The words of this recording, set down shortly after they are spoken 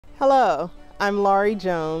Hello, I'm Laurie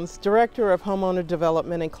Jones, Director of Homeowner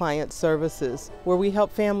Development and Client Services, where we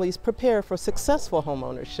help families prepare for successful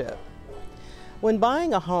homeownership. When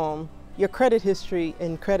buying a home, your credit history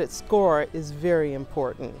and credit score is very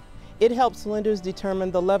important. It helps lenders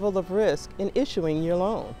determine the level of risk in issuing your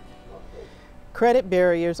loan. Credit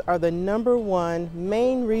barriers are the #1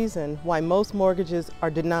 main reason why most mortgages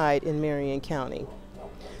are denied in Marion County.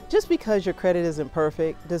 Just because your credit isn't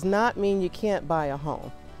perfect does not mean you can't buy a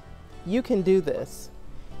home. You can do this.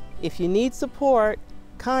 If you need support,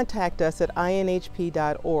 contact us at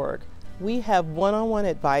INHP.org. We have one-on-one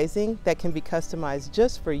advising that can be customized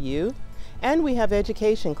just for you, and we have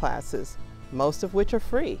education classes, most of which are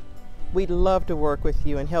free. We'd love to work with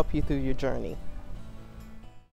you and help you through your journey.